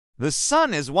The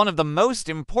sun is one of the most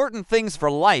important things for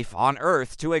life on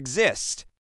Earth to exist.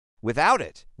 Without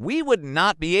it, we would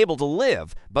not be able to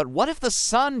live, but what if the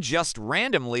sun just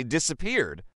randomly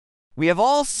disappeared? We have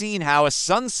all seen how a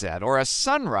sunset or a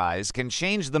sunrise can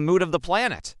change the mood of the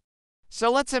planet.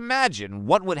 So let's imagine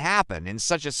what would happen in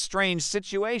such a strange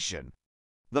situation.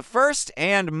 The first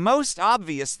and most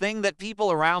obvious thing that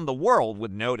people around the world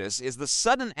would notice is the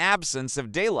sudden absence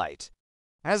of daylight.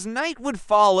 As night would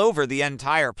fall over the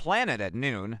entire planet at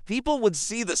noon, people would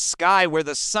see the sky where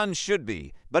the sun should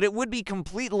be, but it would be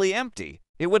completely empty.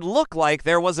 It would look like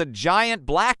there was a giant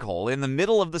black hole in the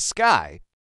middle of the sky.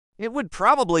 It would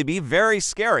probably be very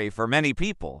scary for many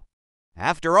people.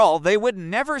 After all, they would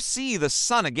never see the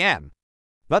sun again.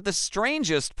 But the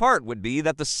strangest part would be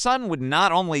that the sun would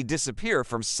not only disappear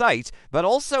from sight, but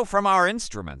also from our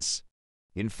instruments.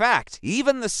 In fact,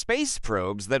 even the space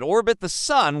probes that orbit the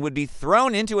sun would be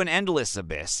thrown into an endless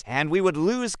abyss, and we would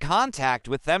lose contact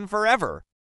with them forever.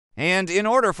 And in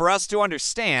order for us to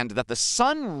understand that the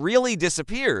sun really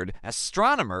disappeared,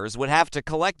 astronomers would have to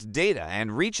collect data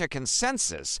and reach a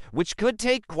consensus, which could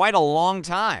take quite a long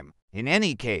time. In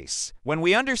any case, when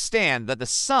we understand that the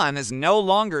sun is no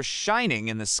longer shining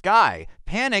in the sky,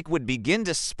 panic would begin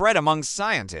to spread among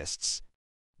scientists.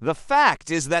 The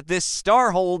fact is that this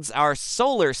star holds our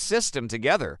solar system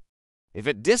together. If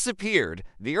it disappeared,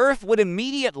 the Earth would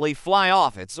immediately fly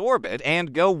off its orbit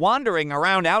and go wandering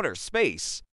around outer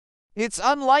space. It's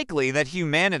unlikely that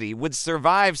humanity would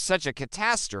survive such a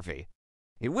catastrophe.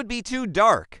 It would be too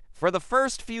dark. For the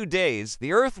first few days,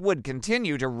 the Earth would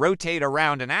continue to rotate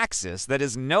around an axis that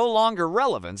is no longer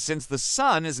relevant since the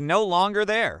sun is no longer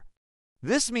there.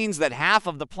 This means that half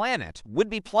of the planet would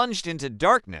be plunged into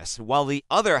darkness while the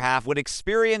other half would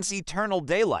experience eternal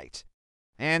daylight.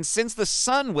 And since the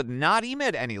sun would not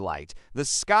emit any light, the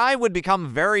sky would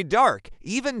become very dark,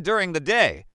 even during the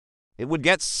day. It would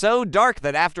get so dark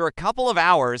that after a couple of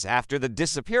hours after the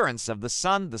disappearance of the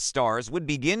sun, the stars would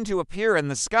begin to appear in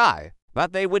the sky.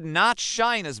 But they would not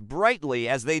shine as brightly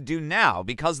as they do now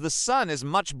because the sun is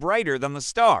much brighter than the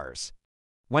stars.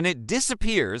 When it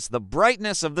disappears, the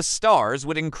brightness of the stars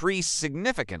would increase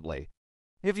significantly.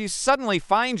 If you suddenly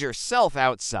find yourself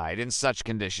outside in such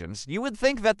conditions, you would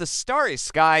think that the starry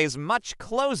sky is much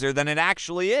closer than it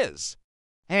actually is.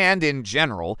 And in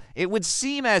general, it would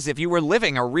seem as if you were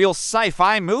living a real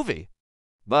sci-fi movie.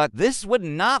 But this would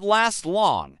not last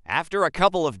long. After a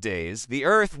couple of days, the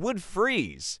Earth would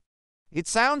freeze. It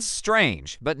sounds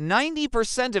strange, but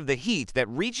 90% of the heat that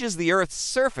reaches the Earth's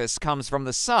surface comes from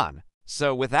the sun.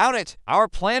 So without it, our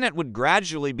planet would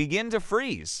gradually begin to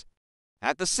freeze.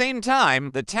 At the same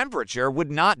time, the temperature would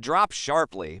not drop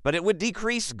sharply, but it would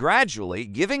decrease gradually,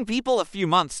 giving people a few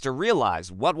months to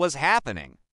realize what was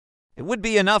happening. It would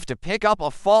be enough to pick up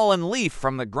a fallen leaf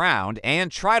from the ground and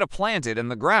try to plant it in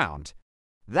the ground.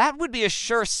 That would be a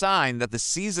sure sign that the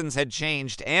seasons had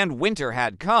changed and winter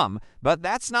had come, but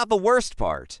that's not the worst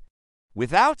part.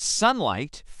 Without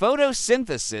sunlight,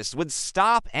 photosynthesis would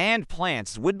stop and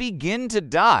plants would begin to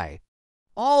die.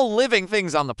 All living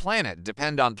things on the planet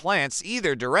depend on plants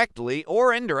either directly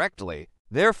or indirectly.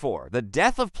 Therefore, the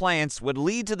death of plants would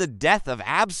lead to the death of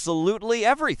absolutely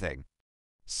everything.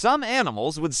 Some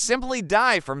animals would simply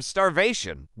die from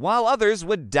starvation, while others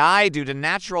would die due to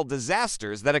natural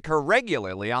disasters that occur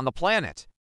regularly on the planet.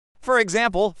 For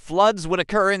example, floods would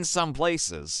occur in some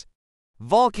places.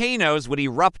 Volcanoes would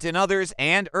erupt in others,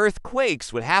 and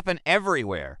earthquakes would happen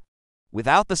everywhere.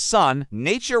 Without the sun,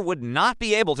 nature would not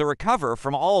be able to recover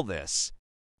from all this.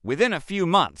 Within a few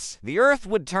months, the Earth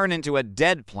would turn into a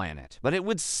dead planet, but it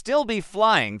would still be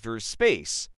flying through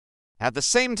space. At the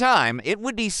same time, it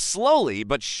would be slowly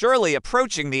but surely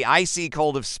approaching the icy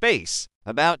cold of space.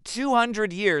 About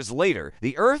 200 years later,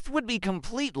 the Earth would be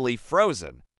completely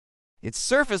frozen. Its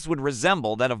surface would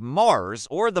resemble that of Mars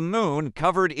or the Moon,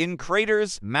 covered in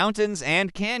craters, mountains,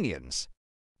 and canyons.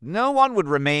 No one would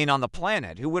remain on the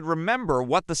planet who would remember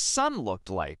what the sun looked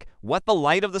like, what the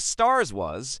light of the stars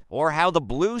was, or how the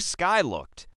blue sky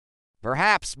looked.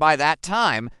 Perhaps by that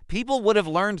time, people would have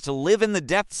learned to live in the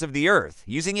depths of the Earth,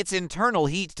 using its internal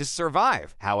heat to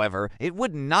survive. However, it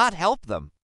would not help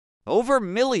them. Over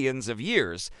millions of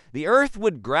years, the Earth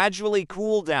would gradually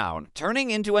cool down, turning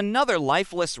into another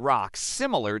lifeless rock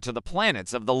similar to the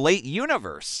planets of the late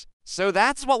universe. So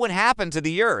that's what would happen to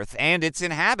the Earth and its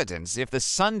inhabitants if the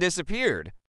sun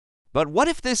disappeared. But what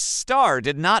if this star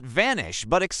did not vanish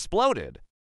but exploded?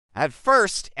 At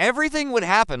first, everything would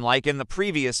happen like in the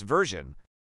previous version.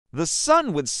 The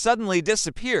sun would suddenly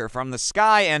disappear from the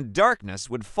sky and darkness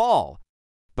would fall.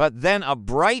 But then a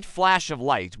bright flash of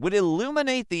light would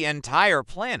illuminate the entire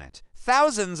planet.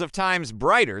 thousands of times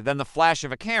brighter than the flash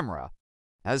of a camera.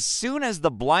 As soon as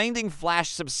the blinding flash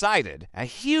subsided, a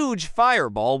huge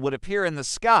fireball would appear in the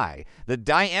sky, the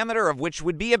diameter of which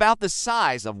would be about the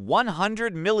size of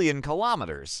 100 million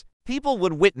kilometers. People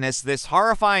would witness this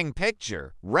horrifying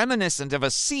picture, reminiscent of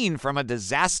a scene from a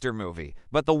disaster movie,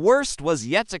 but the worst was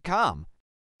yet to come.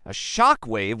 A shock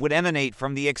wave would emanate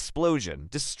from the explosion,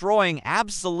 destroying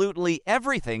absolutely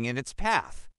everything in its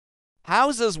path.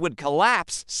 Houses would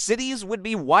collapse, cities would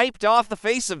be wiped off the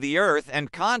face of the earth,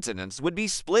 and continents would be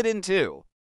split in two.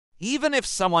 Even if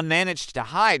someone managed to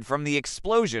hide from the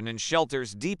explosion in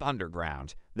shelters deep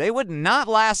underground, they would not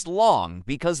last long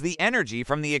because the energy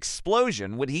from the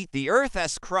explosion would heat the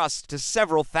Earth's crust to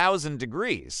several thousand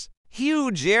degrees.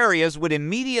 Huge areas would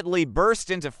immediately burst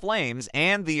into flames,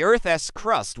 and the Earth's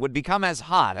crust would become as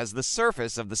hot as the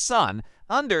surface of the sun.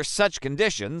 Under such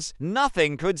conditions,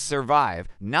 nothing could survive,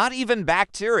 not even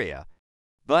bacteria.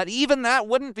 But even that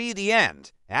wouldn't be the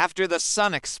end. After the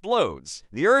sun explodes,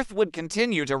 the Earth would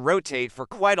continue to rotate for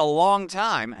quite a long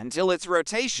time until its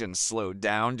rotation slowed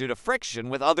down due to friction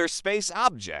with other space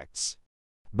objects.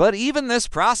 But even this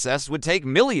process would take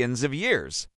millions of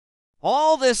years.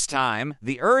 All this time,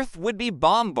 the Earth would be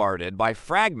bombarded by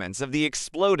fragments of the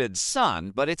exploded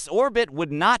sun, but its orbit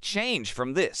would not change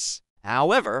from this.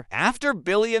 However, after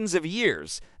billions of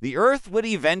years, the Earth would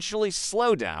eventually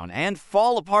slow down and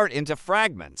fall apart into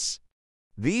fragments.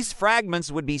 These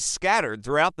fragments would be scattered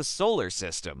throughout the solar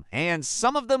system, and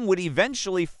some of them would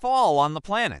eventually fall on the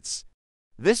planets.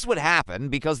 This would happen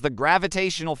because the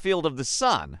gravitational field of the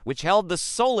sun, which held the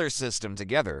solar system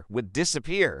together, would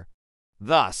disappear.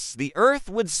 Thus, the Earth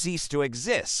would cease to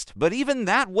exist, but even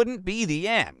that wouldn't be the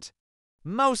end.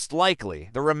 Most likely,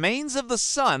 the remains of the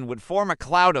sun would form a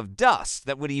cloud of dust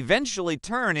that would eventually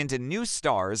turn into new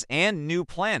stars and new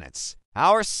planets.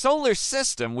 Our solar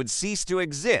system would cease to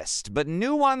exist, but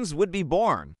new ones would be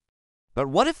born. But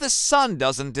what if the sun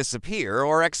doesn't disappear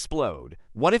or explode?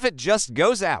 What if it just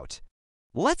goes out?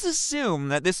 Let's assume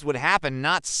that this would happen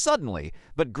not suddenly,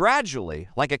 but gradually,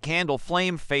 like a candle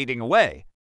flame fading away.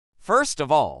 First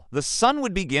of all, the sun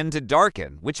would begin to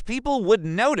darken, which people would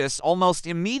notice almost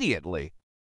immediately.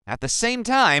 At the same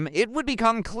time, it would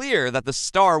become clear that the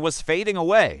star was fading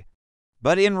away.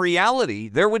 But in reality,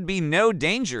 there would be no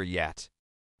danger yet.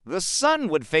 The sun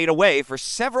would fade away for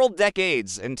several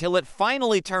decades until it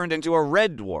finally turned into a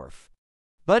red dwarf.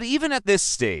 But even at this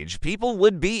stage, people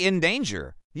would be in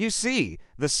danger. You see,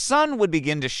 the sun would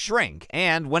begin to shrink,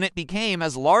 and when it became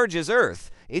as large as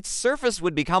Earth, its surface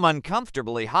would become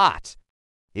uncomfortably hot.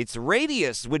 Its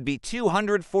radius would be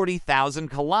 240,000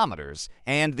 kilometers,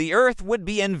 and the Earth would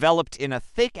be enveloped in a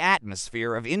thick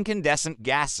atmosphere of incandescent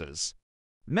gases.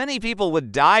 Many people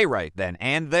would die right then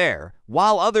and there,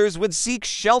 while others would seek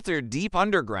shelter deep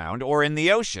underground or in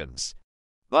the oceans.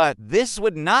 But this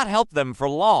would not help them for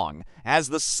long. As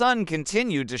the sun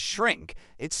continued to shrink,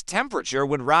 its temperature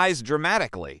would rise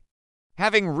dramatically.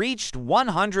 Having reached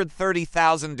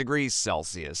 130,000 degrees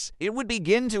Celsius, it would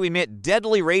begin to emit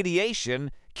deadly radiation,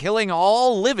 killing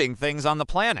all living things on the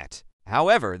planet.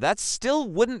 However, that still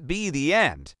wouldn't be the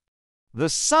end. The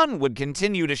sun would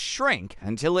continue to shrink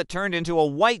until it turned into a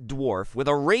white dwarf with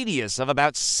a radius of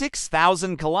about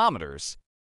 6,000 kilometers.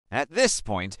 At this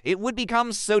point, it would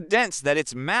become so dense that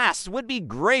its mass would be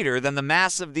greater than the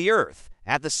mass of the Earth.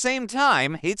 At the same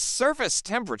time, its surface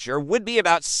temperature would be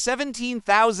about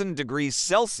 17,000 degrees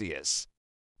Celsius.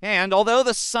 And although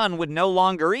the sun would no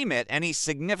longer emit any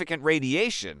significant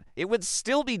radiation, it would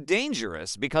still be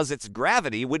dangerous because its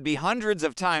gravity would be hundreds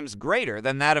of times greater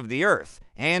than that of the Earth,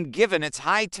 and given its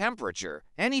high temperature,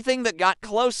 anything that got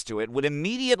close to it would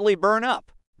immediately burn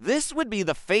up. This would be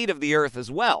the fate of the Earth as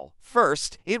well.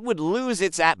 First, it would lose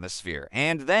its atmosphere,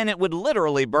 and then it would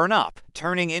literally burn up,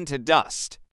 turning into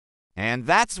dust. And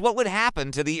that's what would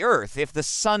happen to the Earth if the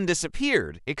sun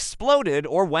disappeared, exploded,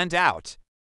 or went out.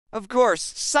 Of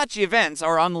course, such events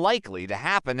are unlikely to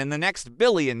happen in the next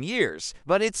billion years,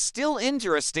 but it's still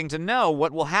interesting to know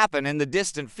what will happen in the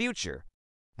distant future.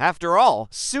 After all,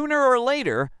 sooner or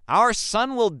later, our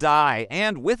sun will die,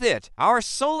 and with it, our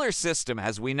solar system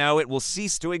as we know it will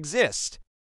cease to exist.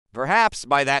 Perhaps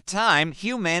by that time,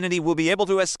 humanity will be able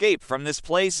to escape from this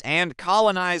place and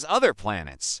colonize other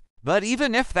planets. But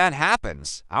even if that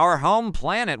happens, our home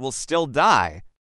planet will still die.